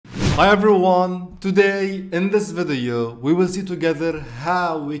Hi everyone, today in this video we will see together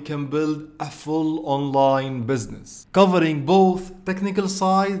how we can build a full online business covering both technical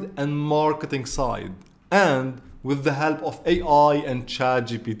side and marketing side, and with the help of AI and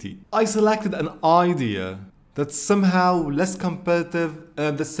Chatgpt. I selected an idea that's somehow less competitive and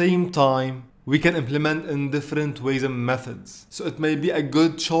at the same time we can implement in different ways and methods, so it may be a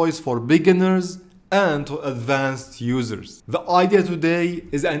good choice for beginners and to advanced users. The idea today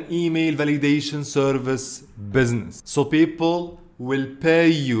is an email validation service business. So people will pay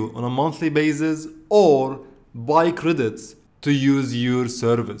you on a monthly basis or buy credits to use your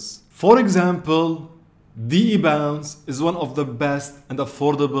service. For example, DE-Bounce is one of the best and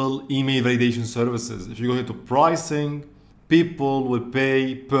affordable email validation services. If you go here to pricing, people will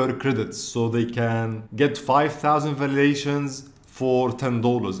pay per credits, so they can get 5,000 validations for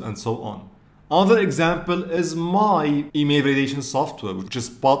 $10 and so on. Another example is my email validation software, which is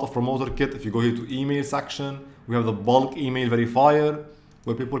part of Promoter Kit. If you go here to email section, we have the bulk email verifier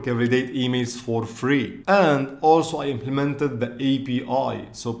where people can validate emails for free. And also I implemented the API,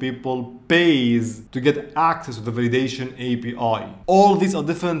 so people pays to get access to the validation API. All these are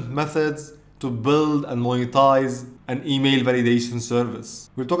different methods to build and monetize an email validation service.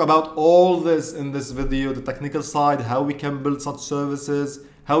 We'll talk about all this in this video, the technical side, how we can build such services,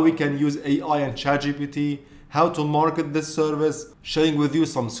 how we can use AI and Chatgpt, how to market this service, sharing with you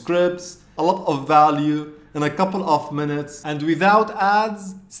some scripts, a lot of value in a couple of minutes. And without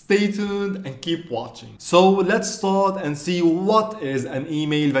ads, stay tuned and keep watching. So let's start and see what is an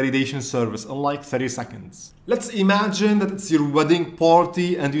email validation service in like 30 seconds. Let's imagine that it's your wedding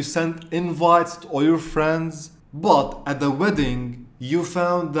party and you sent invites to all your friends, but at the wedding, you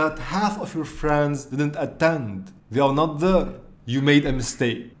found that half of your friends didn't attend. They are not there. You made a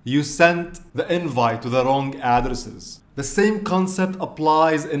mistake. You sent the invite to the wrong addresses. The same concept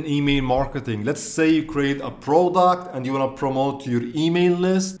applies in email marketing. Let's say you create a product and you want to promote your email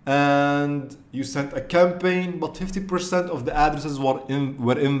list and you sent a campaign, but 50% of the addresses were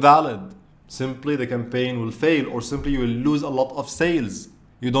invalid. Simply the campaign will fail, or simply you will lose a lot of sales.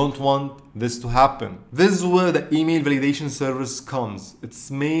 You don't want this to happen. This is where the email validation service comes. Its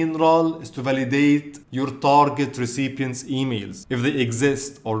main role is to validate your target recipients' emails, if they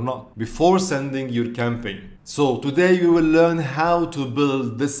exist or not, before sending your campaign. So today we will learn how to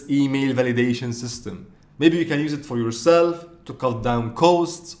build this email validation system. Maybe you can use it for yourself to cut down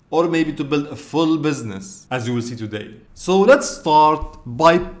costs, or maybe to build a full business, as you will see today. So let's start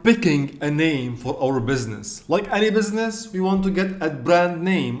by picking a name for our business. Like any business, we want to get a brand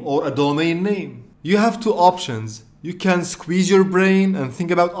name or a domain name. You have two options. You can squeeze your brain and think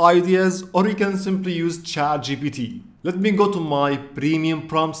about ideas, or you can simply use Chatgpt. Let me go to my premium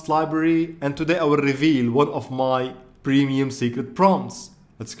prompts library, and today I will reveal one of my premium secret prompts.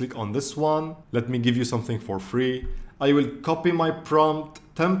 Let's click on this one. Let me give you something for free. I will copy my prompt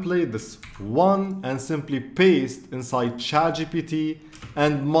template, this one, and simply paste inside Chatgpt,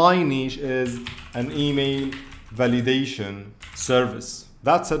 and my niche is an email validation service.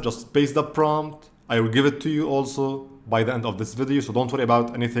 That's it, just paste the prompt. I will give it to you also by the end of this video, so don't worry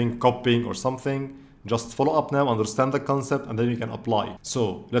about anything copying or something. Just follow up now, understand the concept, and then you can apply.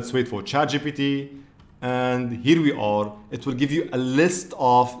 So let's wait for Chatgpt, and here we are. It will give you a list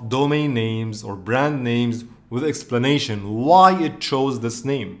of domain names or brand names with explanation why it chose this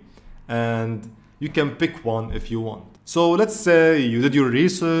name, and you can pick one if you want. So let's say you did your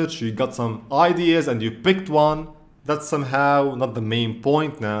research, you got some ideas and you picked one. That's somehow not the main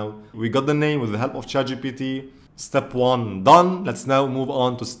point now. We got the name with the help of Chatgpt. Step one done. Let's now move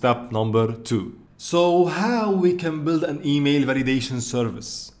on to step number 2. So how we can build an email validation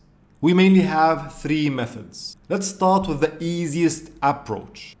service? We mainly have 3 methods. Let's start with the easiest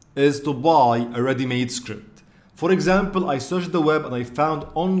approach, is to buy a ready-made script. For example, I searched the web and I found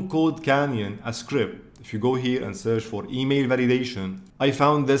on CodeCanyon a script. If you go here and search for email validation, I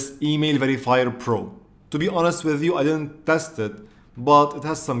found this Email Verifier Pro. To be honest with you, I didn't test it, but it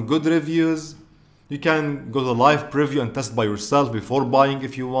has some good reviews. You can go to the live preview and test by yourself before buying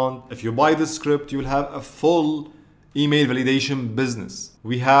if you want. If you buy this script, you will have a full email validation business.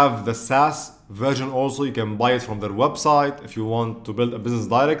 We have the SaaS version also. You can buy it from their website if you want to build a business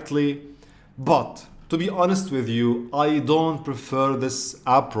directly. But to be honest with you, I don't prefer this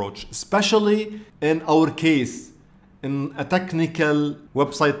approach, especially in our case, in a technical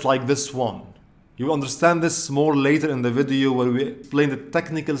website like this one. You will understand this more later in the video where we explain the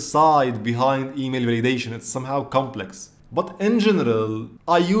technical side behind email validation. It's somehow complex. But in general,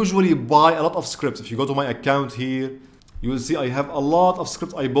 I usually buy a lot of scripts. If you go to my account here, you will see I have a lot of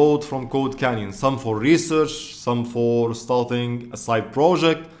scripts I bought from CodeCanyon. Some for research, some for starting a side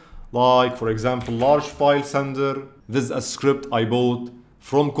project, Like for example, large file sender. This is a script I bought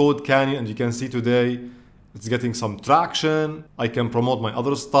from Code Canyon, and you can see today it's getting some traction. I can promote my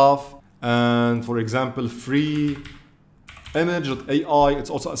other stuff. And for example, free image.ai, it's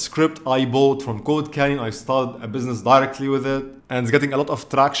also a script I bought from Code Canyon. I started a business directly with it, and it's getting a lot of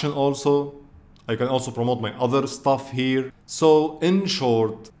traction also. I can also promote my other stuff here. So in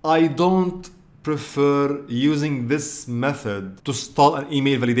short, I don't prefer using this method to start an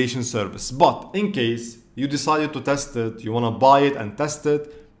email validation service. But in case you decided to test it, you want to buy it and test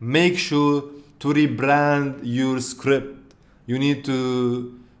it, make sure to rebrand your script. You need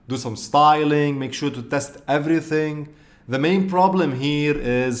to do some styling, make sure to test everything. The main problem here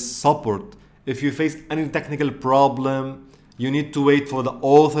is support. If you face any technical problem, you need to wait for the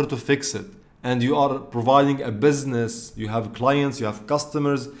author to fix it. And you are providing a business, you have clients, you have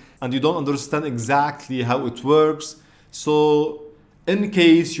customers, and you don't understand exactly how it works. So in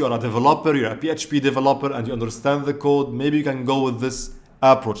case you are a developer, you're a PHP developer, and you understand the code, maybe you can go with this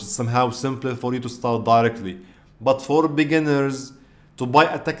approach. It's somehow simpler for you to start directly. But for beginners, to buy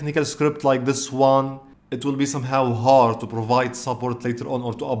a technical script like this one, it will be somehow hard to provide support later on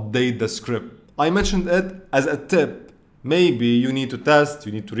or to update the script. I mentioned it as a tip. Maybe you need to test,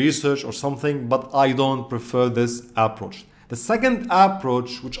 you need to research or something, but I don't prefer this approach. The second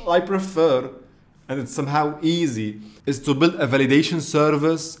approach, which I prefer, and it's somehow easy, is to build a validation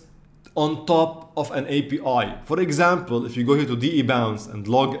service on top of an API. For example, if you go here to DE-Bounce and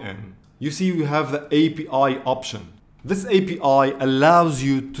log in, you see you have the API option. This API allows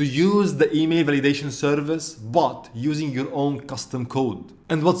you to use the email validation service, but using your own custom code.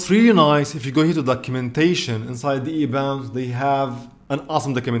 And what's really nice, if you go here to documentation inside DE-Bounce, they have an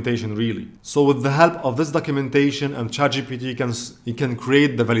awesome documentation really. So with the help of this documentation and Chatgpt, you can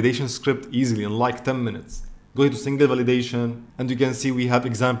create the validation script easily in like 10 minutes. Go here to single validation, and you can see we have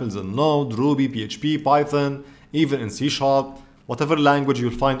examples in Node, Ruby, PHP, Python, even in C#. Whatever language,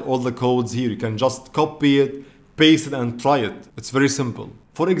 you'll find all the codes here. You can just copy it, paste it, and try it. It's very simple.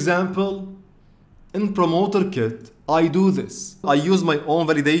 For example, in Promoter Kit, I do this. I use my own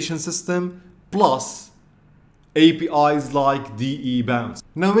validation system plus APIs like DE-Bounce.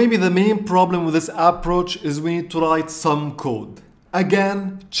 Now maybe the main problem with this approach is we need to write some code.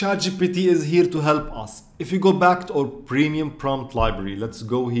 Again, Chatgpt is here to help us. If you go back to our premium prompt library, let's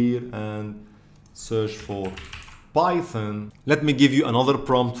go here and search for Python. Let me give you another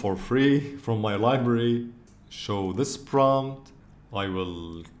prompt for free from my library. Show this prompt. I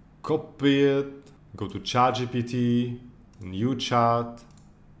will copy it, go to Chatgpt, new chat,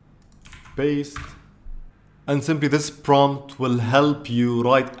 paste, and simply this prompt will help you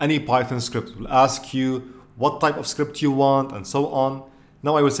write any Python script. It will ask you what type of script you want and so on.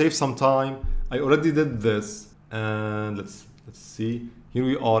 Now I will save some time. I already did this, and let's see. Here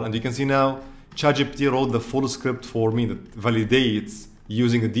we are, and you can see now Chatgpt wrote the full script for me that validates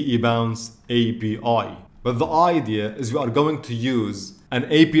using the DE-Bounce API. But the idea is we are going to use an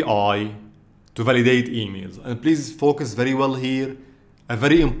API to validate emails. And please focus very well here. A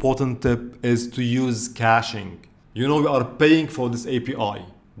very important tip is to use caching. You know we are paying for this API,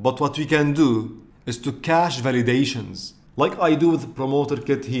 but what we can do is to cache validations, like I do with Promoter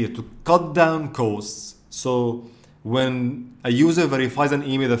Kit here, to cut down costs. So when a user verifies an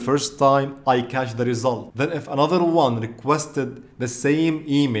email the first time, I cache the result. Then if another one requested the same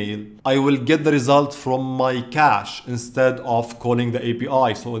email, I will get the result from my cache instead of calling the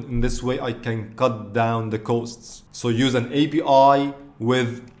API. So in this way, I can cut down the costs. So use an API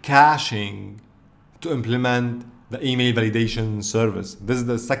with caching to implement the email validation service. This is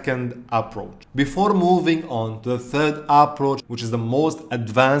the second approach. Before moving on to the third approach, which is the most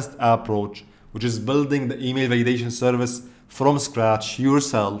advanced approach, which is building the email validation service from scratch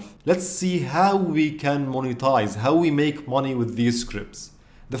yourself, let's see how we can monetize, how we make money with these scripts.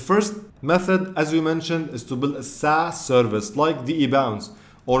 The first method, as we mentioned, is to build a SaaS service like DE-Bounce,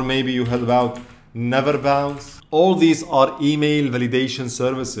 or maybe you heard about NeverBounce. All these are email validation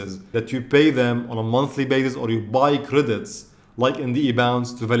services that you pay them on a monthly basis, or you buy credits like in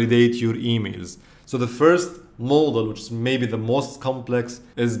DE-Bounce to validate your emails. So the first model, which is maybe the most complex,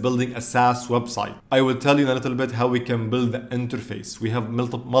 is building a SaaS website. I will tell you in a little bit how we can build the interface. We have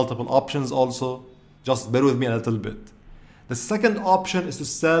multiple options also. Just bear with me a little bit. The second option is to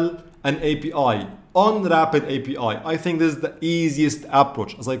sell an API on Rapid API. I think this is the easiest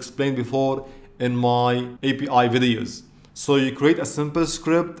approach, as I explained before in my API videos. So you create a simple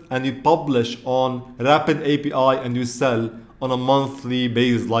script and you publish on Rapid API and you sell on a monthly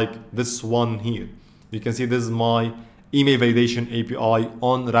basis like this one here. You can see this is my email validation API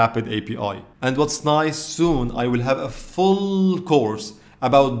on Rapid API. And what's nice, soon I will have a full course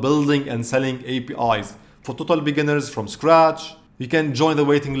about building and selling APIs for total beginners from scratch. You can join the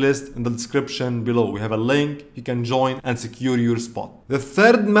waiting list in the description below. We have a link, you can join and secure your spot. The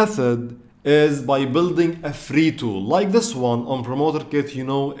third method is by building a free tool like this one on Promoter Kit. You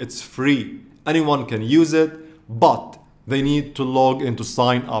know, it's free. Anyone can use it, but they need to log in to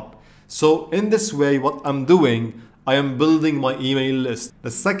sign up. So in this way, what I'm doing, I am building my email list.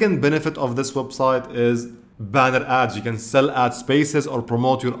 The second benefit of this website is banner ads. You can sell ad spaces or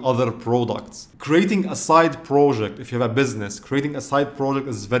promote your other products. Creating a side project, if you have a business, creating a side project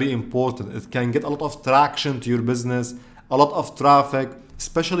is very important. It can get a lot of traction to your business, a lot of traffic,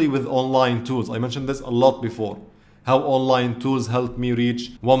 especially with online tools. I mentioned this a lot before, how online tools help me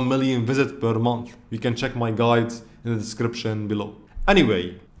reach 1 million visits per month. You can check my guides in the description below.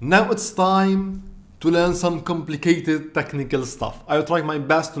 Anyway, now it's time to learn some complicated technical stuff. I will try my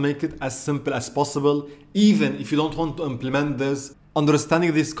best to make it as simple as possible. Even if you don't want to implement this,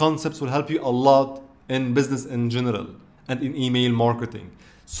 understanding these concepts will help you a lot in business in general and in email marketing.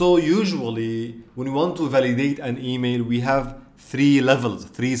 So usually when we want to validate an email, we have 3 levels,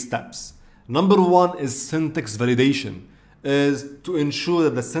 3 steps. Number 1 is syntax validation, is to ensure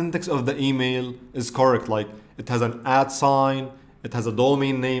that the syntax of the email is correct, like it has an @ sign, it has a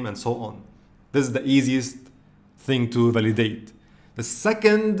domain name, and so on. This is the easiest thing to validate. The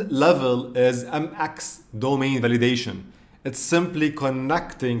second level is MX domain validation. It's simply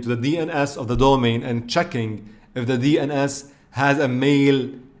connecting to the DNS of the domain and checking if the DNS has a mail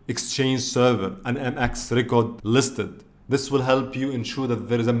exchange server, an MX record listed. This will help you ensure that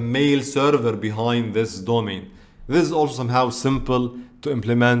there is a mail server behind this domain. This is also somehow simple to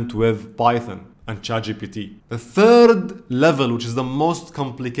implement with Python and Chatgpt. The third level, which is the most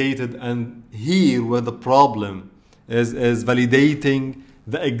complicated, and here where the problem is validating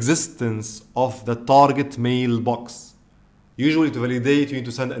the existence of the target mailbox. Usually to validate, you need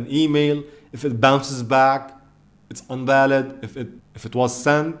to send an email. If it bounces back, it's invalid. If it was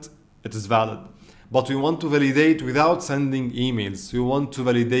sent, it is valid. But we want to validate without sending emails. We want to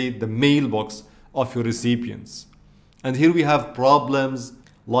validate the mailbox of your recipients. And here we have problems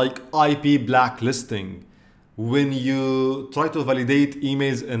like IP blacklisting. When you try to validate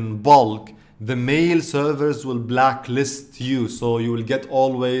emails in bulk, the mail servers will blacklist you. So you will get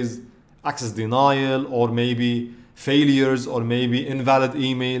always access denial, or maybe failures, or maybe invalid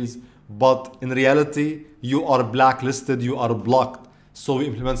emails. But in reality, you are blacklisted, you are blocked. So we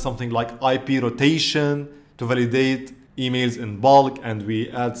implement something like IP rotation to validate emails in bulk, and we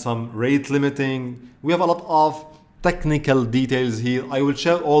add some rate limiting. We have a lot of technical details here. I will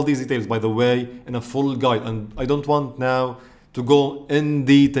share all these details, by the way, in a full guide, and I don't want now to go in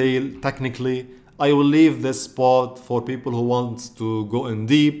detail technically. I will leave this spot for people who want to go in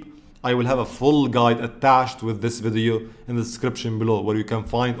deep. I will have a full guide attached with this video in the description below, where you can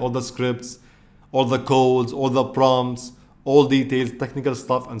find all the scripts, all the codes, all the prompts, all details, technical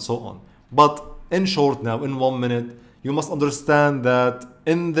stuff, and so on. But in short now, in 1 minute, you must understand that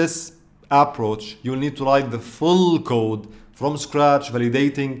in this approach, you'll need to write the full code from scratch,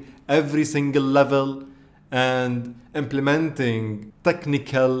 validating every single level and implementing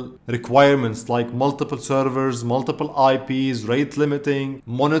technical requirements like multiple servers, multiple IPs, rate limiting,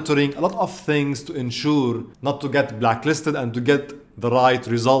 monitoring, a lot of things to ensure not to get blacklisted and to get the right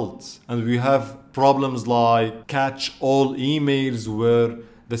results. And we have problems like catch all emails, where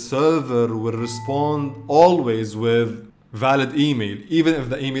the server will respond always with valid email, even if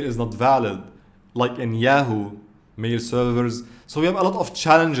the email is not valid, like in Yahoo mail servers. So we have a lot of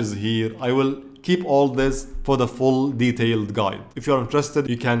challenges here. I will keep all this for the full detailed guide. If you're interested,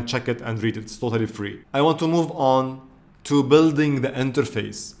 you can check it and read it. It's totally free. I want to move on to building the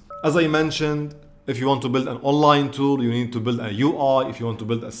interface. As I mentioned, if you want to build an online tool, you need to build a UI. If you want to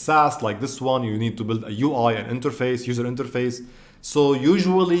build a SaaS like this one, you need to build a UI, an interface, user interface. So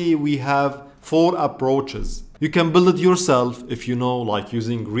usually we have 4 approaches. You can build it yourself if you know, like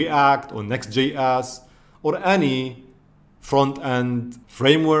using React or Next.js or any front-end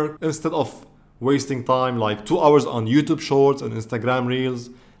framework, instead of wasting time like 2 hours on YouTube Shorts and Instagram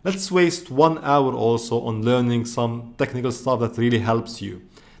Reels. Let's waste 1 hour also on learning some technical stuff that really helps you.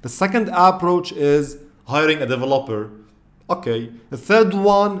 The second approach is hiring a developer. Okay. The third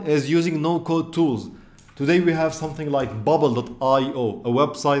one is using no-code tools. Today we have something like Bubble.io, a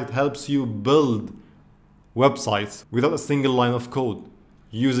website that helps you build websites without a single line of code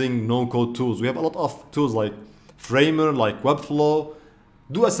using no-code tools. We have a lot of tools like Framer, like Webflow.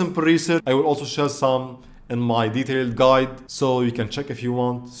 Do a simple research. I will also share some in my detailed guide, so you can check if you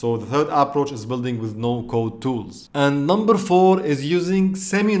want. So the third approach is building with no-code tools. And number 4 is using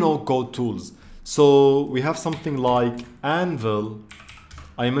semi-no-code tools. So we have something like Anvil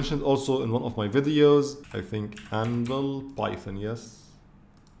I mentioned also in one of my videos, I think Anvil Python, yes.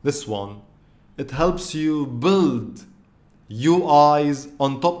 This one, it helps you build UIs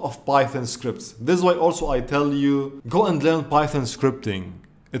on top of Python scripts. This is why also I tell you, go and learn Python scripting.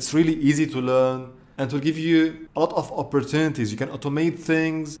 It's really easy to learn and it will give you a lot of opportunities. You can automate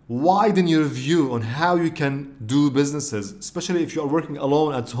things, widen your view on how you can do businesses, especially if you are working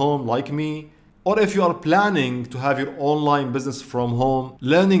alone at home like me, or if you are planning to have your online business from home.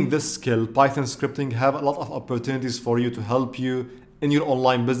 Learning this skill, Python scripting, have a lot of opportunities for you to help you in your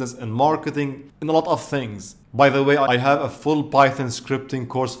online business and marketing, in a lot of things. By the way, I have a full Python scripting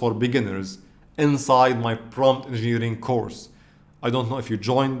course for beginners inside my prompt engineering course. I don't know if you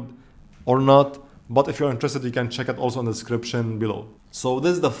joined or not, but if you're interested, you can check it also in the description below. So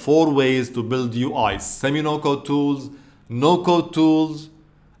this is the 4 ways to build UIs: semi-no-code tools, no-code tools,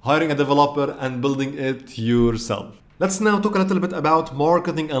 hiring a developer, and building it yourself. Let's now talk a little bit about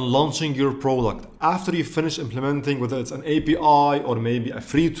marketing and launching your product. After you finish implementing, whether it's an API or maybe a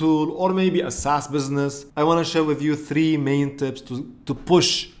free tool or maybe a SaaS business, I want to share with you 3 main tips to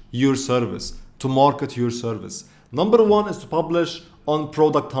push your service, to market your service. Number 1 is to publish on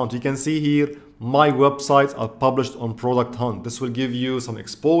Product Hunt. You can see here my websites are published on Product Hunt. This will give you some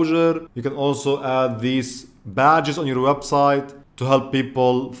exposure. You can also add these badges on your website to help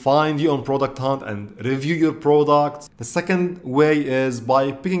people find you on Product Hunt and review your products. The second way is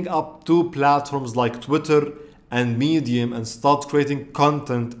by picking up 2 platforms like Twitter and Medium and start creating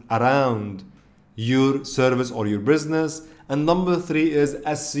content around your service or your business. And number 3 is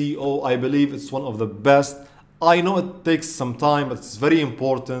SEO. I believe it's one of the best. I know it takes some time, but it's very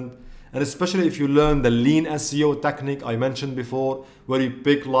important. And especially if you learn the lean SEO technique I mentioned before, where you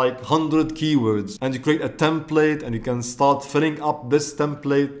pick like 100 keywords and you create a template and you can start filling up this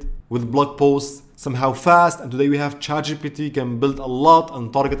template with blog posts somehow fast. And today we have Chatgpt. You can build a lot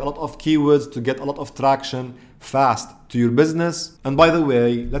and target a lot of keywords to get a lot of traction fast to your business. And by the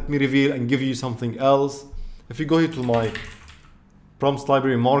way, let me reveal and give you something else. If you go here to my prompts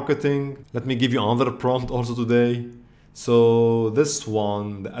library marketing, let me give you another prompt also today. So this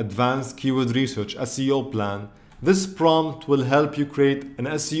one, the advanced keyword research SEO plan, this prompt will help you create an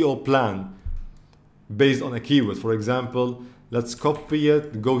SEO plan based on a keyword. For example, let's copy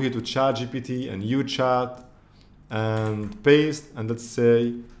it, go here to ChatGPT and UChat and paste, and let's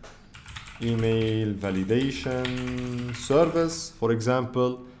say email validation service, for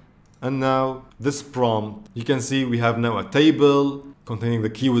example. And now this prompt, you can see we have now a table containing the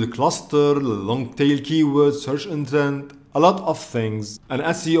keyword cluster, long tail keywords, search intent, a lot of things, an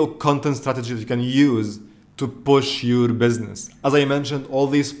SEO content strategy that you can use to push your business. As I mentioned, all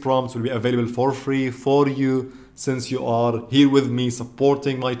these prompts will be available for free for you since you are here with me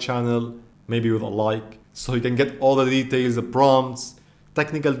supporting my channel, maybe with a like. So you can get all the details, the prompts,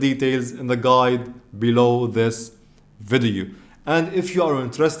 technical details in the guide below this video. And if you are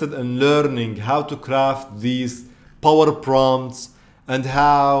interested in learning how to craft these power prompts and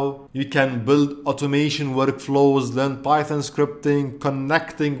how you can build automation workflows, learn Python scripting,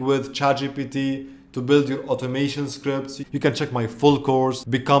 connecting with ChatGPT to build your automation scripts, you can check my full course,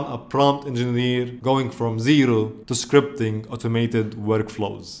 Become a Prompt Engineer, going from zero to scripting automated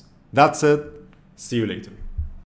workflows. That's it. See you later.